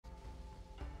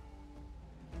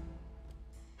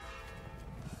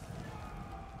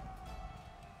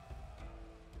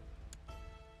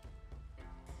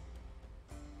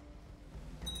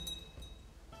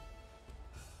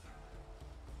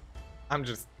I'm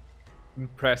just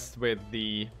impressed with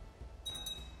the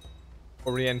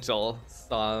Oriental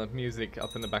style music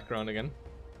up in the background again.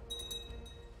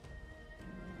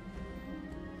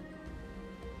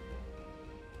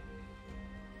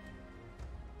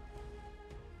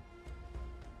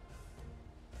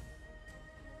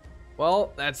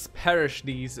 Well, let's perish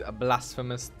these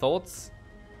blasphemous thoughts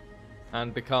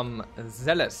and become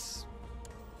zealous.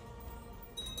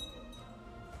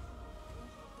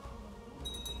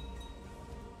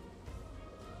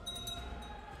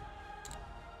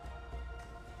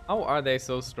 How are they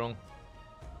so strong?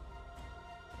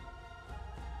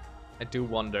 I do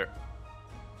wonder.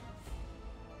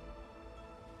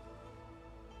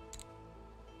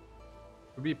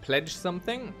 Did we pledge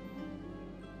something?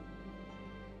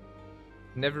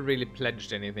 Never really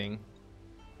pledged anything.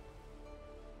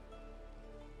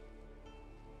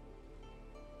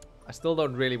 I still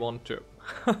don't really want to.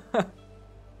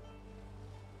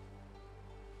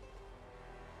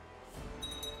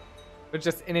 We're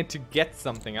just in it to get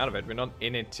something out of it. We're not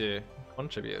in it to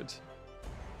contribute.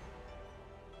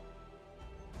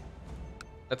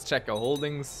 Let's check our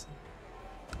holdings.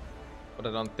 But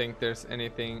I don't think there's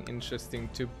anything interesting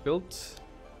to build.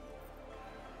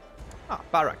 Ah,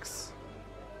 barracks.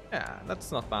 Yeah,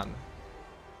 that's not bad.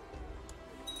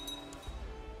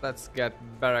 Let's get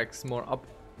barracks more up.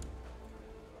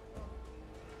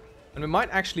 And we might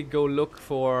actually go look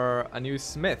for a new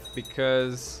smith,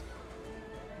 because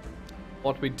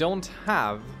what we don't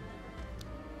have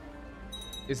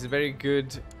is a very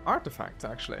good artifact,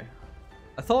 actually.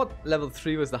 I thought level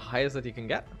 3 was the highest that you can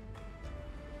get.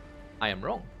 I am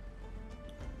wrong.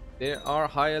 There are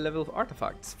higher level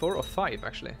artifacts, 4 or 5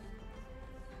 actually.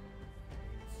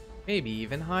 Maybe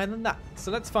even higher than that.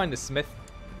 So let's find a smith.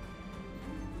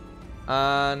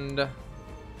 And I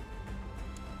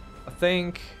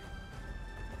think...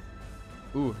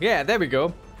 Ooh, yeah, there we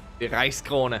go. The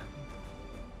Reichskrone.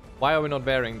 Why are we not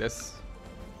wearing this?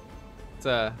 It's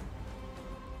a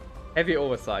heavy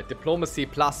oversight. Diplomacy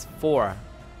 +4.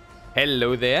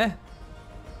 Hello there.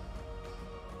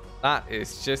 That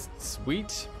is just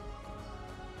sweet.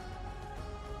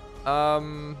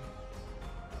 The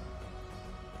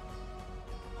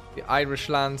Irish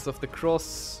Lands of the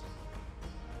Cross.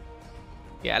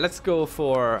 Yeah, let's go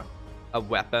for a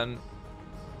weapon.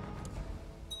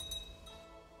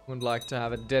 Would like to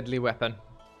have a deadly weapon.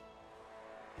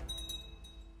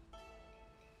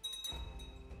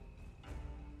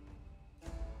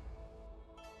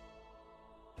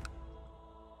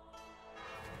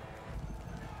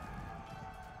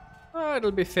 Oh,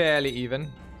 it'll be fairly even.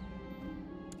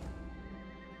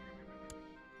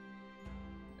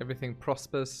 Everything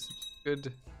prospers.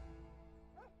 Good.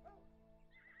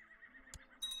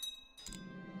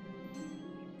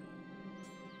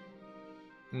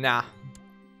 Nah.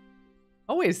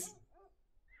 Always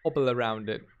hobble around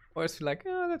it. Always feel like,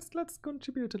 oh, let's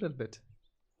contribute a little bit.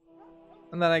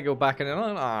 And then I go back and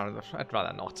oh, I'd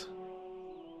rather not.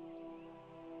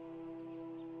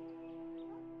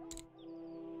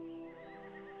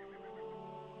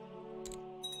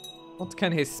 What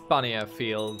can Hispania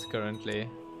field currently?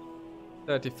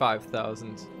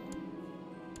 35,000.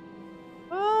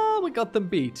 Oh, we got them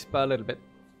beat by a little bit.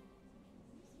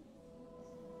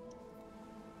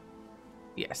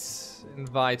 Yes,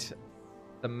 invite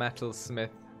the metalsmith,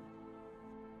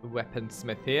 the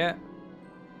weaponsmith here.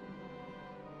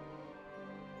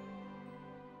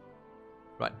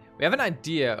 Right, we have an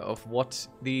idea of what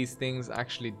these things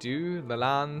actually do, the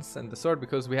lance and the sword,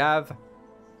 because we have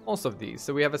most of these.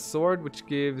 So we have a sword which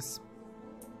gives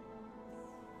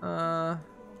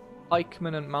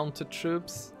pikemen and mounted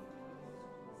troops.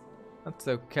 That's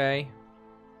okay.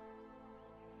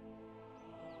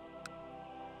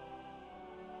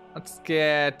 Let's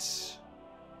get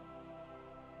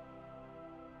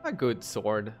a good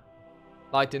sword.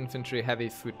 Light infantry, heavy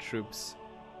foot troops.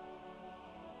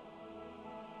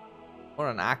 Or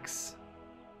an axe.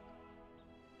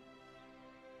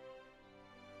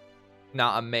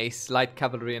 Now a mace, light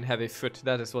cavalry and heavy foot.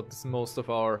 That is what most of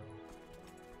our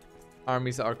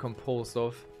armies are composed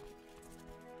of.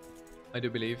 I do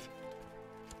believe.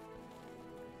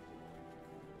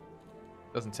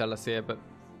 Doesn't tell us here, but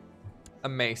a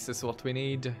mace is what we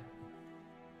need.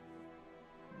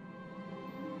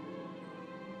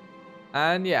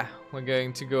 And yeah, we're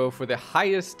going to go for the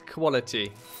highest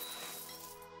quality.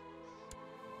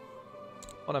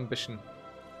 What ambition?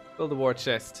 Build a war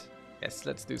chest. Yes,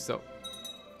 let's do so.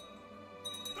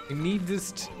 We need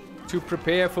this to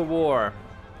prepare for war.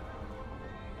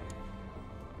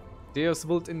 Deus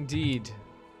vult indeed.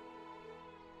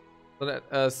 So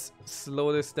let us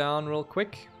slow this down real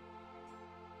quick.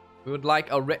 We would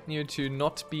like our retinue to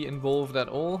not be involved at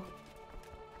all.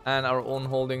 And our own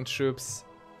holding troops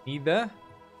either.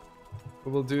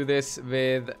 We will do this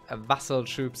with vassal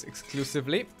troops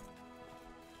exclusively.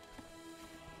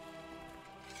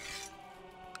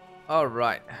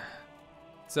 Alright.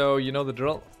 So, you know the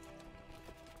drill.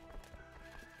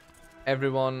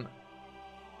 Everyone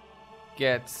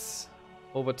gets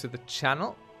over to the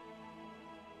channel.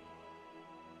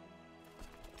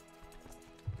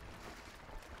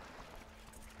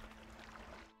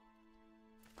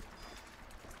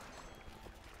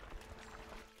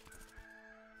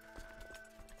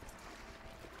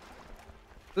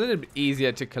 It's a little bit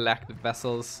easier to collect the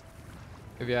vessels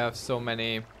if you have so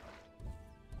many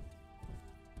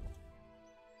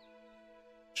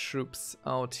troops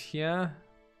out here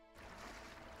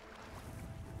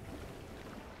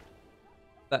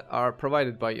that are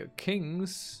provided by your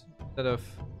kings instead of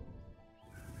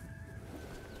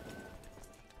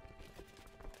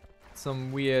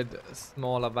some weird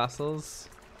smaller vassals.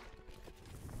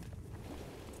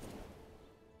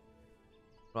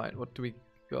 Right, what do we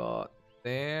got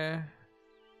there?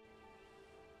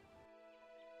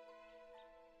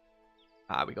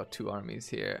 Ah, we got 2 armies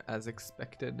here as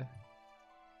expected.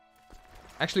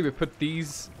 Actually, we put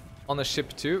these on the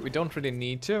ship too. We don't really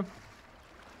need to.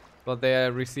 But they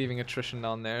are receiving attrition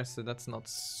down there, so that's not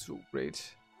so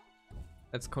great.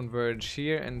 Let's converge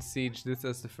here and siege this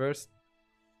as the first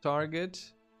target.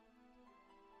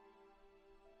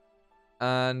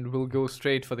 And we'll go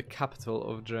straight for the capital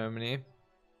of Germany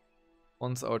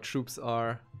once our troops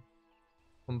are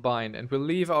combined. And we'll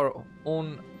leave our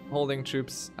own holding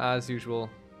troops as usual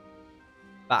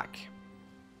back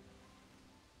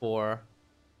for...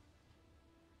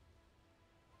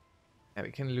 Yeah,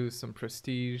 we can lose some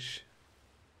prestige.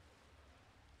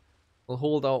 We'll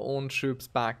hold our own troops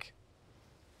back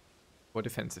for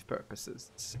defensive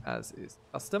purposes, as is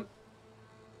custom.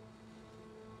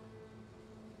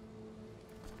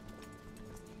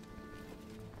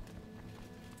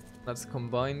 Let's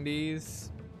combine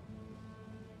these.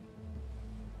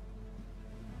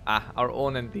 Ah, our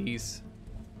own and these.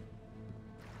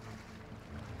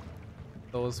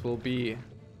 Those will be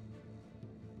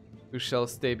who shall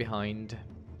stay behind.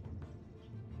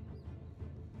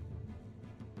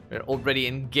 We're already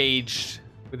engaged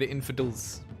with the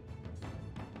infidels.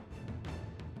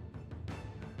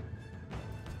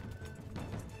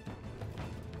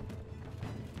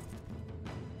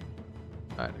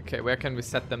 Alright, okay, where can we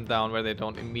set them down where they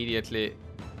don't immediately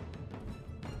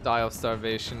die of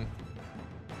starvation?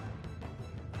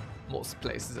 Most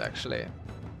places, actually.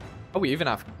 Oh, we even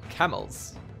have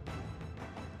camels.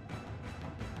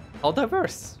 How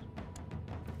diverse.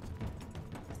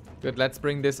 Good, let's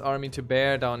bring this army to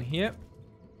bear down here.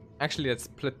 Actually, let's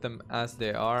split them as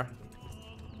they are.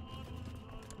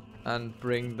 And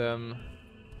bring them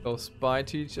close by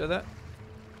to each other.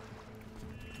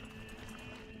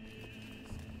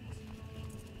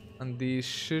 And these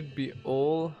should be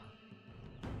all.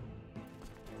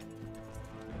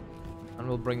 And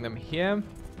we'll bring them here.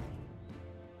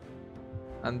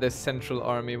 And this central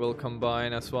army will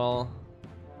combine as well.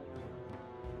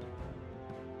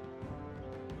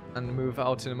 And move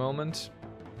out in a moment.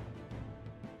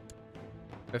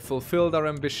 We've fulfilled our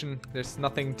ambition. There's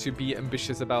nothing to be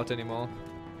ambitious about anymore.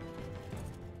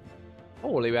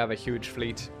 Holy, we have a huge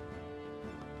fleet.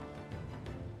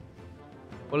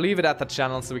 We'll leave it at the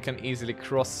channel so we can easily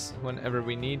cross whenever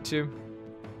we need to.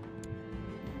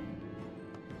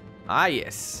 Ah,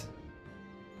 yes.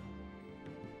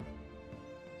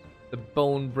 The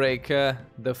Bone Breaker,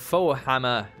 the Foe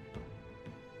Hammer.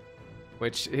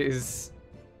 Which is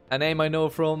a name I know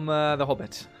from The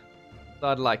Hobbit. So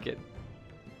I'd like it.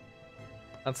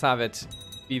 Let's have it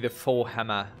be the Foe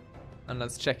Hammer. And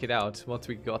let's check it out, what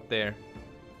we got there.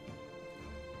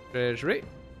 Treasury.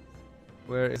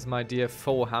 Where is my dear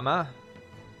Foe Hammer?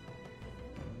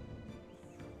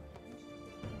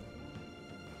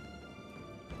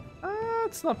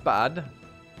 It's not bad.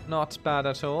 Not bad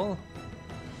at all.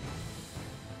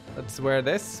 Let's wear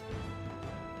this.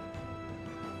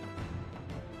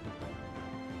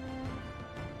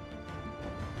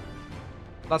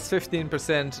 Plus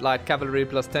 15% light cavalry,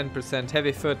 plus 10%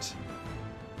 heavy foot.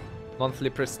 Monthly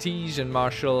prestige and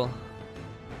martial.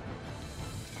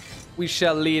 We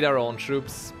shall lead our own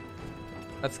troops.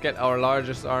 Let's get our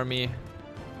largest army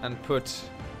and put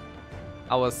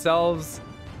ourselves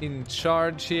in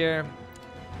charge here.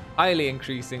 Highly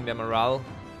increasing the morale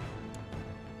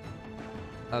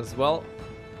as well.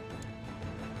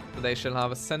 So they shall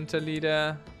have a center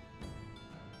leader.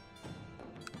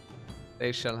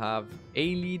 They shall have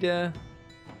a leader.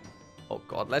 Oh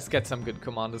god, let's get some good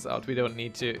commanders out. We don't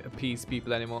need to appease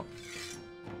people anymore.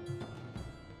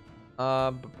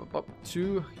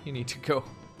 2, you need to go.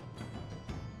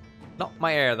 Not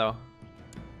my air though.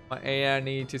 My air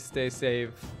need to stay safe.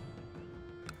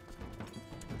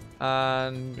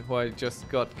 And who I just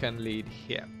got can lead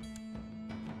here.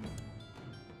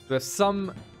 We have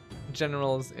some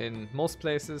generals in most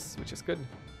places, which is good.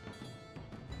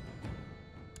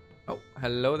 Oh,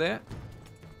 hello there.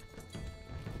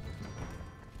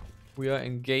 We are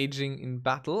engaging in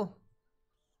battle.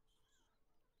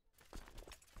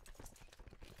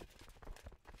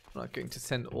 I'm not going to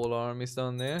send all armies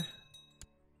down there.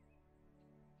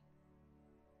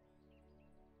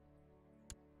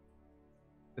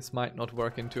 This might not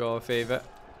work into our favor.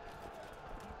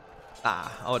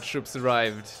 Ah, our troops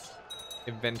arrived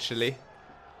eventually.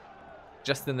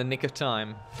 Just in the nick of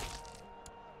time.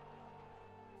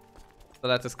 So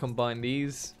let us combine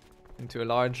these into a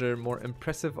larger, more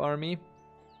impressive army.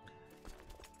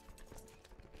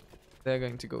 They're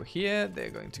going to go here,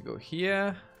 they're going to go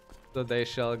here. So they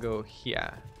shall go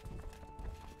here.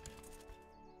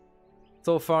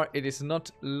 So far it is not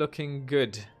looking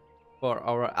good for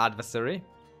our adversary.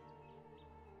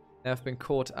 They have been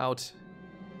caught out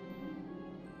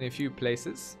in a few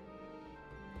places.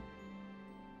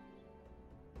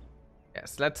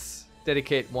 Yes, let's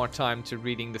dedicate more time to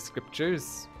reading the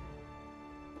scriptures.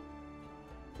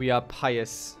 We are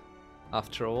pious,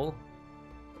 after all.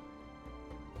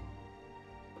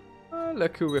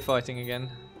 Look who we're fighting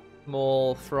again.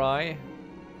 Small fry.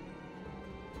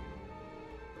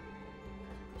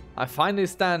 I finally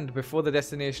stand before the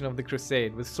destination of the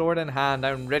crusade. With sword in hand,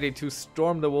 I'm ready to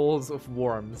storm the walls of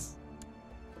Worms.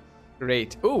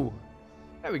 Great. Ooh,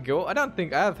 there we go. I don't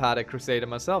think I've had a crusader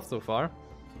myself so far.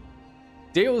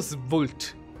 Deus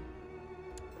Vult.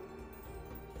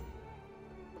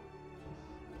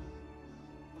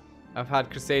 I've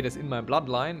had crusaders in my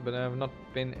bloodline, but I have not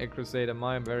been a crusader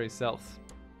my very self.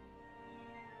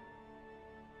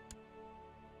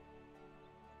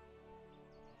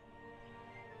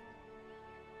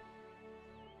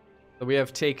 So we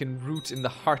have taken root in the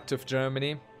heart of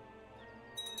Germany.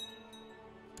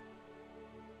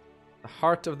 The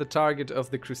heart of the target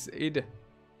of the crusade.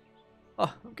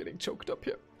 Ah, I'm getting choked up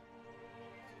here.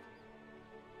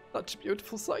 Such a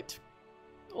beautiful sight.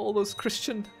 All those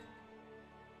Christian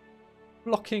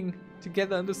flocking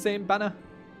together in the same banner.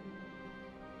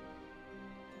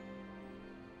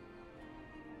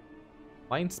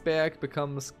 Weinsberg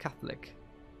becomes Catholic.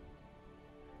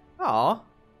 Ah,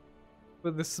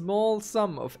 with a small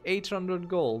sum of 800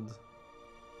 gold.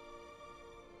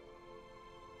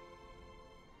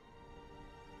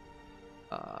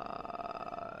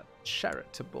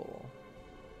 Charitable.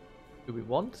 Do we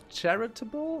want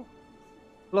charitable?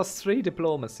 +3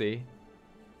 diplomacy.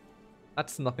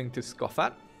 That's nothing to scoff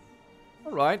at.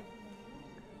 Alright.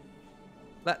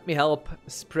 Let me help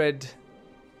spread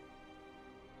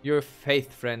your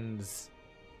faith, friends.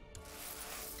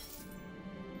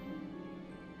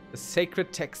 The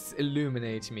sacred texts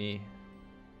illuminate me.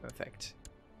 Perfect.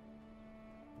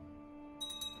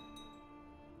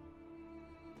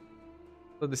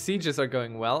 So the sieges are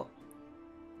going well.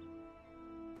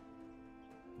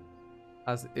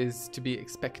 As is to be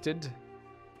expected.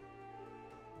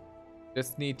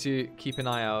 Just need to keep an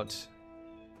eye out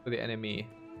for the enemy.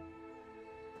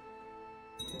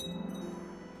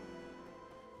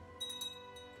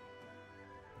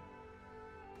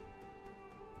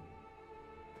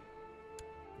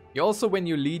 You also, when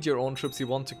you lead your own troops, you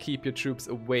want to keep your troops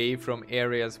away from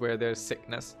areas where there's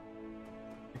sickness.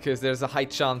 Because there's a high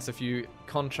chance of you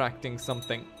contracting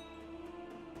something.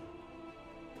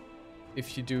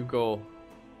 If you do go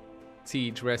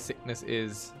siege where sickness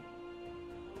is.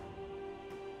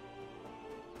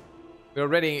 We're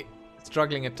already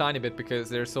struggling a tiny bit because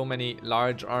there's so many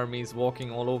large armies walking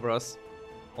all over us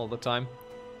all the time.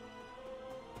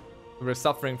 We're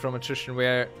suffering from attrition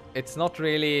where it's not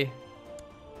really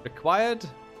required.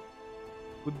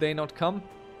 Would they not come?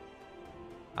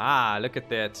 Ah, look at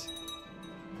that.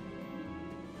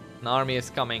 An army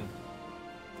is coming.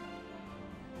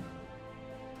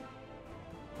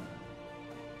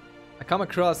 I come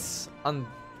across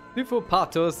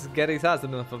Patos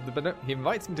Gerizazanov of the Banner. He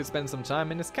invites me to spend some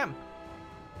time in his camp.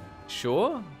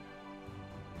 Sure.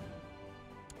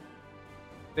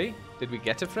 See? Did we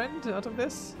get a friend out of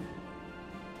this?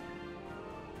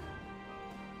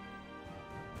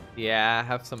 Yeah, I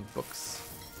have some books.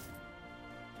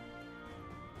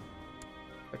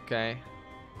 Okay.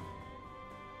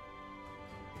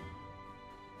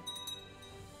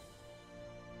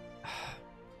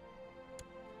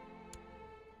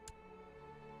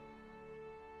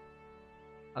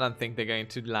 I don't think they're going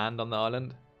to land on the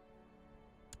island.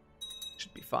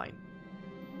 Should be fine.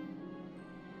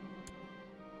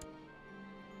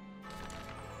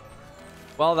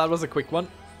 Well, that was a quick one.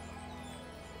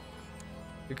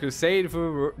 The crusade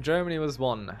for Germany was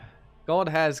won. God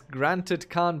has granted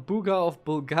Khan Buga of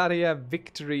Bulgaria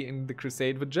victory in the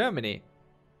crusade for Germany.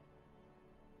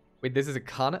 Wait, this is a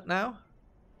Khanate now?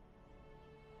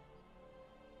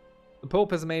 The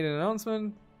Pope has made an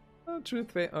announcement. Oh,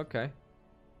 truth, okay.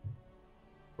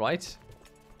 Right.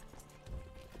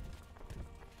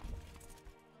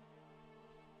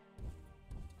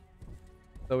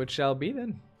 So it shall be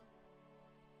then.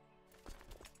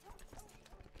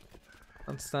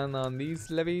 Let's stand on these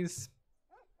levies.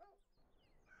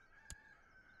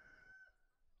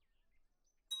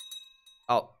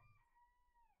 Oh.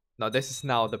 No, this is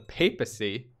now the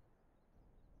papacy.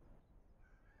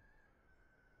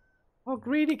 How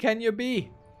greedy can you be?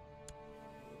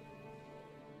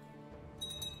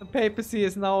 The papacy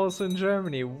is now also in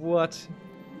Germany. What?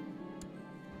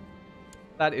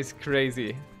 That is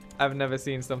crazy. I've never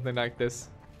seen something like this.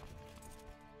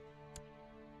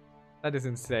 That is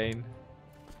insane.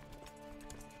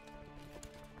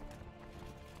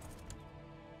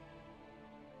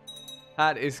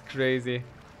 That is crazy.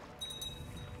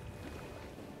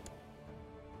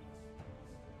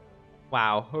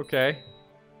 Wow, okay.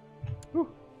 Whew.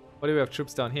 What do we have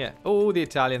troops down here? Oh, the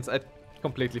Italians. I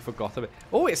completely forgot about it.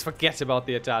 Always forget about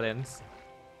the Italians.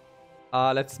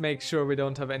 Let's make sure we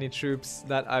don't have any troops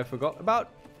that I forgot about.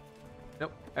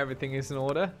 Nope, everything is in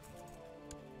order.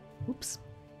 Oops.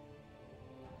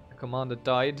 The commander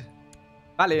died.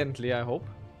 Valiantly, I hope.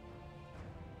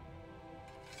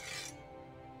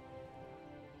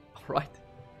 Alright.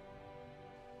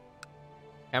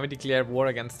 Can we declare war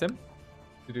against him?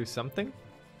 To do something?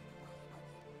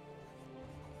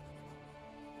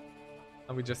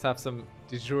 And we just have some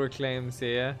de jure claims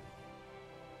here.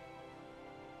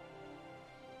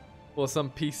 For some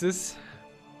pieces.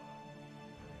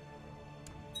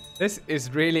 This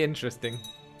is really interesting.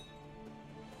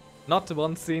 Not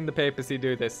once seen the papacy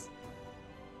do this.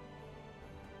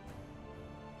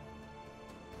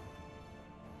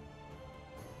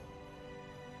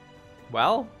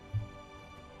 Well,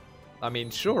 I mean,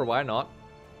 sure, why not?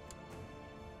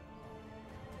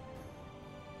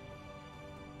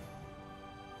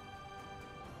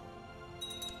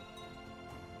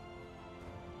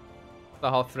 So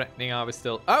how threatening are we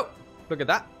still? Oh, look at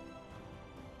that.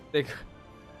 They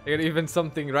got even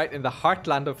something right in the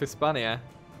heartland of Hispania.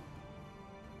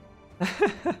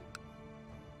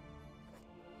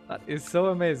 That is so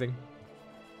amazing.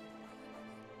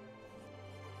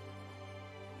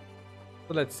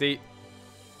 So let's see.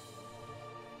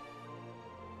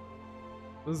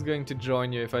 Who's going to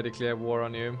join you if I declare war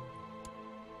on you?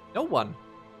 No one.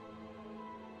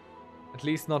 At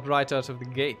least not right out of the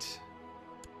gate.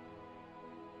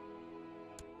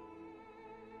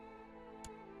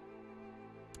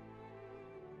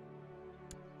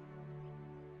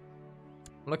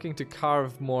 I'm looking to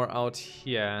carve more out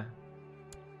here.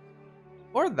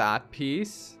 Or that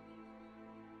piece.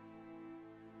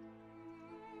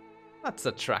 That's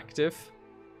attractive.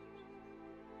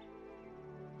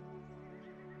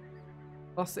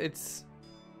 Plus it's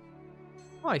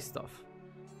my stuff.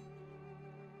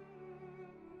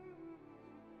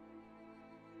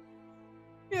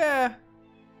 Yeah.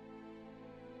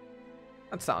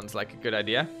 That sounds like a good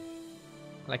idea.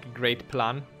 Like a great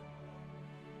plan.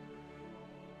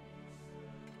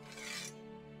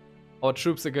 Our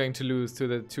troops are going to lose to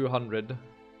the 200.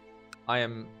 I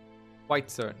am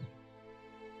quite certain.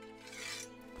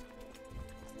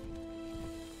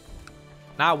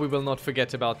 Now we will not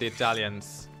forget about the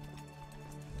Italians.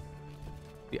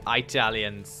 The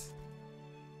Italians.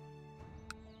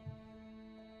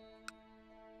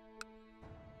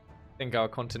 I think our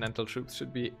continental troops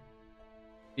should be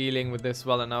dealing with this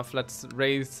well enough. Let's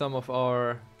raise some of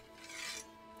our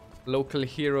local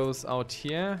heroes out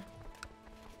here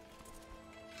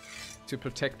to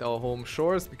protect our home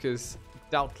shores, because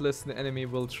doubtless the enemy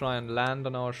will try and land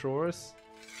on our shores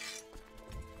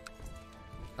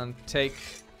and take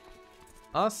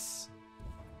us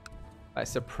by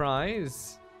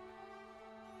surprise.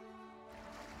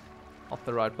 Not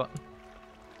the right button.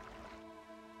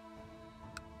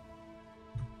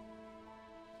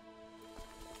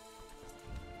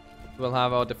 We'll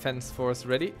have our defense force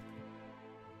ready.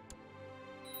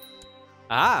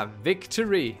 Ah,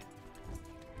 victory!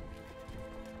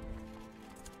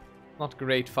 Not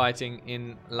great fighting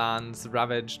in lands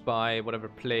ravaged by whatever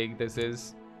plague this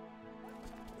is.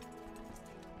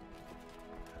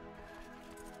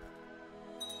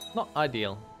 Not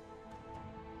ideal.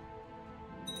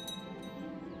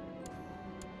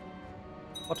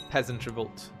 What peasant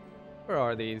revolt? Where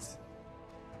are these?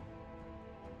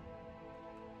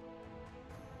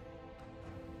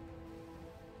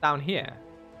 Down here.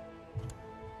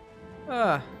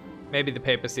 Maybe the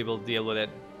papacy will deal with it.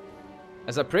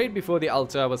 As I prayed before the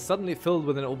altar, I was suddenly filled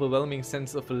with an overwhelming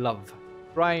sense of love.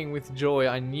 Crying with joy,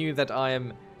 I knew that I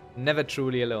am never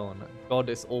truly alone. God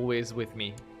is always with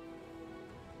me.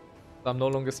 So I'm no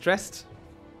longer stressed.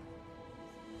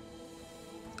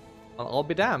 Well, I'll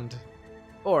be damned.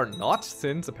 Or not,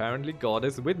 since apparently God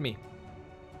is with me.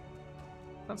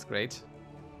 That's great.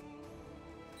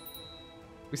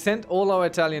 We sent all our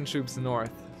Italian troops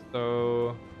north,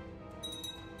 so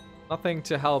nothing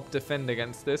to help defend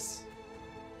against this.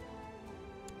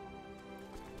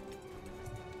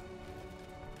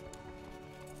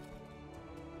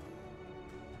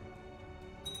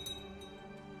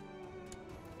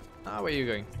 Ah, where are you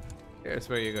going? Here's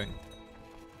where you're going.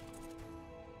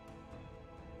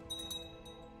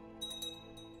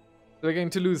 We're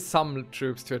going to lose some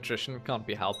troops to attrition, can't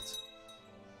be helped.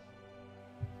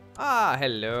 Ah,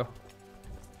 hello.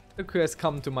 Look who has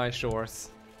come to my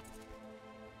shores.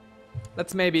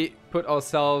 Let's maybe put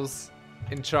ourselves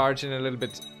in charge in a little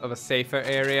bit of a safer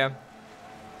area.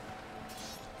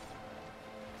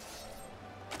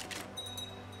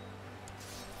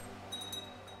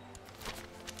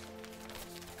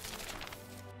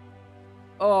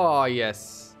 Oh,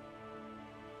 yes.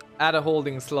 Add a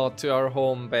holding slot to our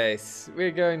home base. We're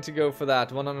going to go for that,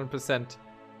 100%.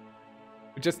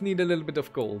 We just need a little bit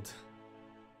of gold.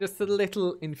 Just a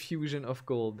little infusion of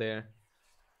gold there.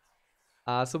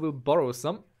 So we'll borrow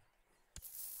some.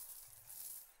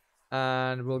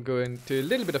 And we'll go into a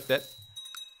little bit of debt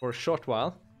for a short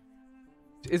while.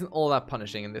 Which isn't all that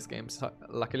punishing in this game, so,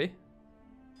 luckily.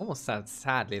 Almost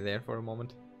sadly there for a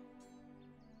moment.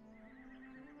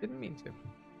 Didn't mean to.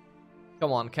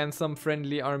 Come on, can some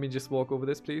friendly army just walk over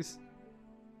this, please?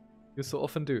 You so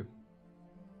often do.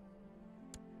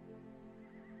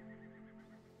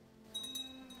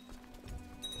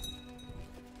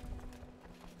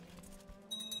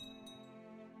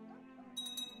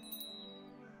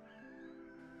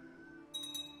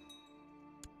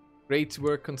 Great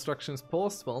work constructions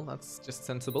paused. Well, that's just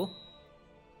sensible.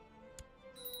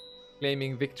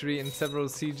 Claiming victory in several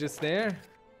sieges there.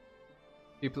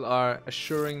 People are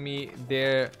assuring me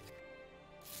their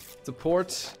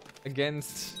support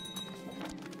against...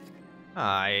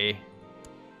 Aye.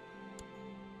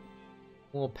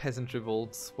 More peasant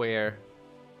revolts. Where?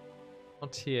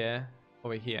 Not here.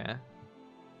 Over here.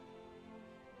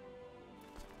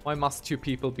 Why must two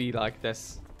people be like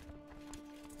this?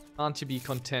 Can't you be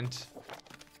content?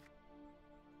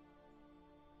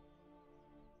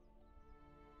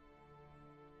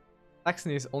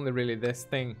 Saxony is only really this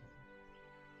thing.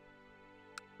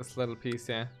 This little piece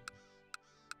here.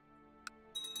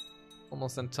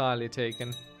 Almost entirely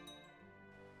taken.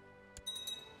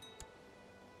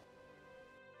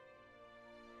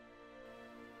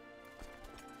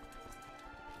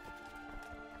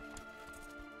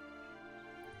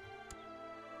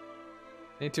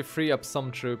 I need to free up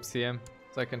some troops here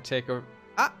so I can take over.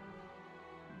 Ah!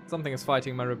 Something is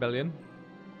fighting my rebellion.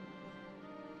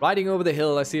 Riding over the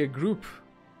hill, I see a group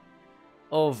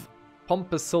of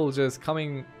pompous soldiers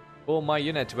coming for my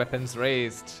unit, weapons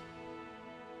raised.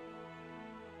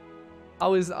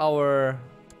 How is our...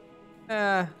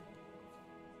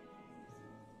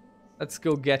 Let's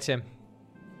go get him.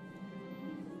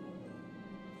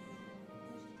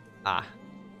 Ah.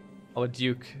 Our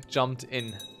Duke jumped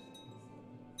in.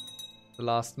 The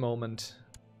last moment.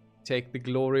 Take the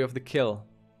glory of the kill.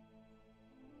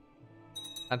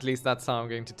 At least that's how I'm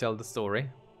going to tell the story.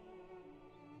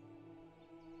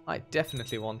 I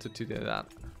definitely wanted to do that.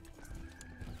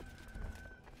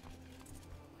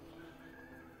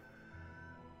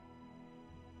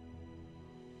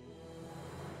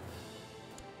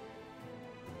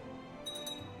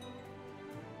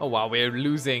 Oh wow, we're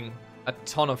losing a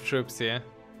ton of troops here.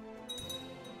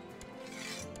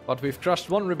 But we've crushed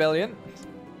one rebellion.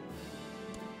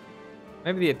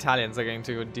 Maybe the Italians are going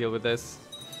to deal with this.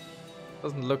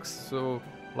 Doesn't look so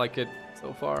like it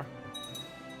so far.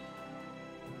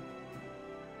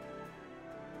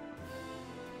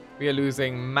 We are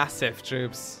losing massive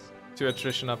troops to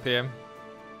attrition up here.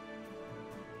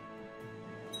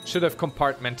 Should have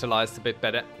compartmentalized a bit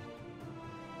better.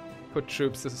 Put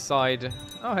troops aside.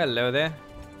 Oh, hello there.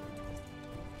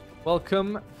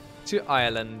 Welcome to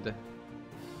Ireland.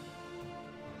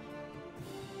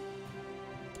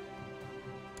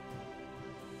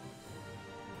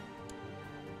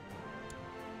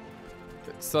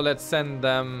 So let's send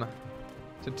them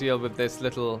to deal with this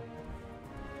little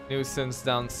nuisance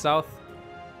down south.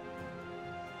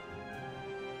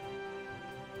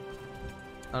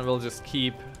 And we'll just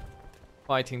keep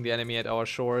fighting the enemy at our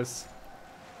shores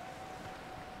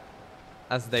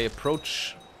as they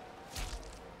approach.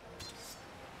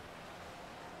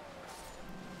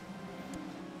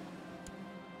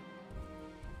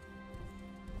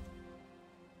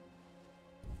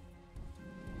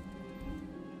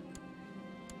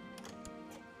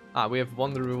 Ah, we have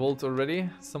won the revolt already.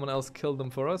 Someone else killed them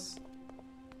for us.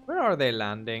 Where are they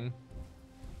landing?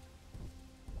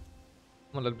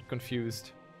 I'm a little bit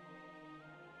confused.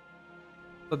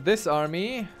 But this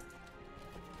army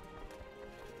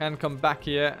can come back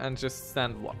here and just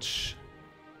stand watch.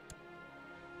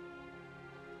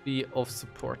 Be of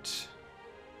support.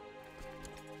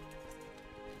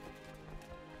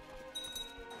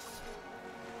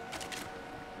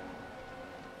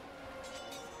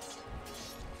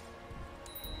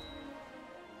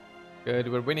 Good,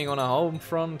 we're winning on our home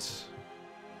front.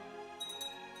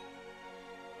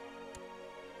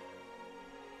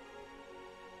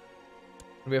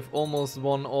 We have almost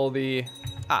won all the...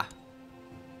 Ah!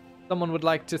 Someone would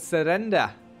like to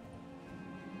surrender.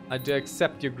 I do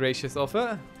accept your gracious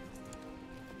offer.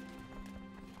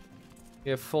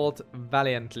 We have fought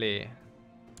valiantly.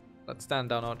 Let's stand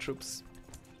down our troops.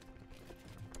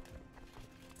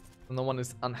 No one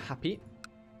is unhappy.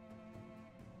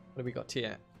 What do we got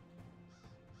here?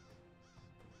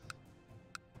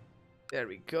 There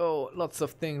we go. Lots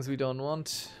of things we don't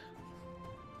want.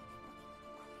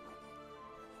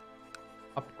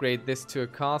 Upgrade this to a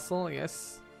castle,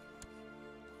 yes.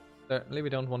 Certainly we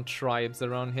don't want tribes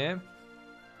around here.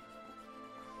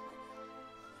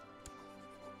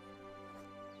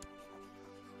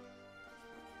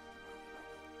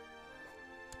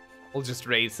 We'll just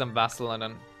raise some vassal and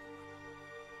then...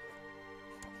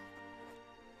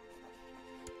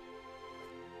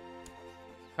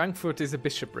 Frankfurt is a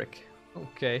bishopric.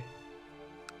 Okay.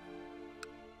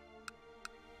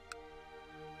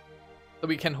 So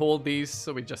we can hold these,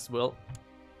 so we just will.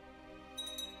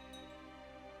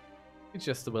 We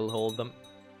just will hold them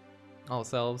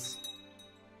ourselves.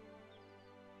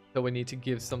 So we need to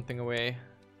give something away.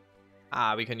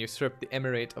 Ah, we can usurp the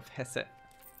Emirate of Hesse.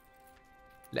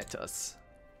 Let us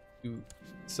do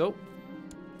so.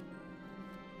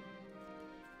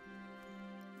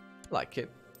 Like it.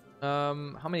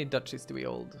 How many duchies do we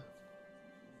hold?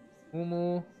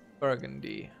 Umu,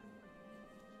 Burgundy.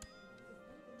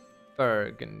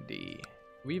 Burgundy.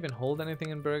 Do we even hold anything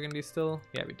in Burgundy still?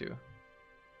 Yeah, we do.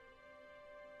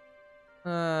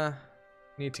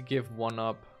 Need to give one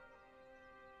up.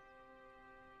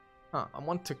 Huh, I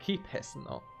want to keep Hessen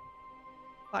though.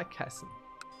 I like Hessen.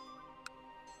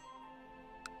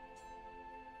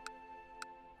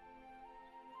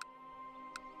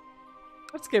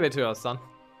 Let's give it to our son.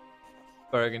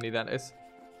 Burgundy, that is.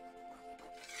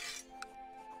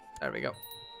 There we go.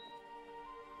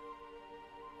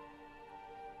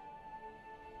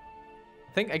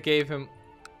 I think I gave him...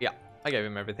 Yeah, I gave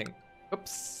him everything.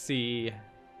 Oopsie.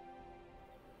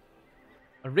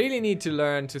 I really need to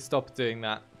learn to stop doing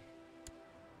that.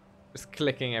 Just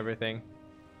clicking everything.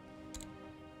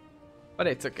 But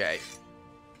it's okay.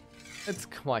 It's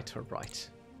quite alright.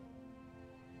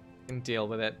 Can deal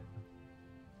with it.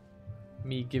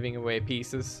 Me giving away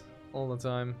pieces all the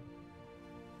time.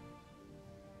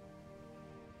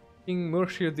 King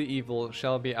Murshir the Evil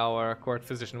shall be our court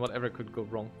physician. Whatever could go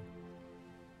wrong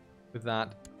with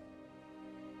that.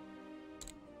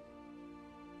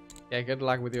 Yeah, good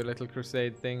luck with your little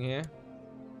crusade thing here.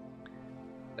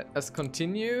 Let us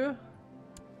continue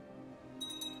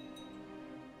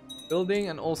building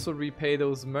and also repay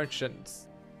those merchants.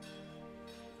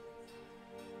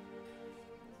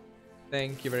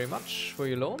 Thank you very much for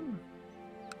your loan.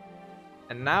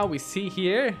 And now we see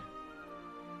here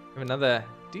we have another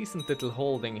decent little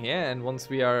holding here, and once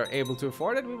we are able to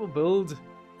afford it, we will build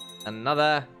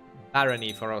another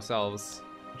barony for ourselves,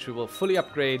 which we will fully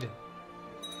upgrade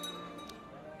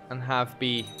and have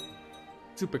be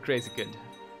super crazy good.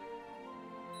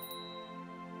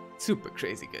 Super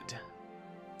crazy good.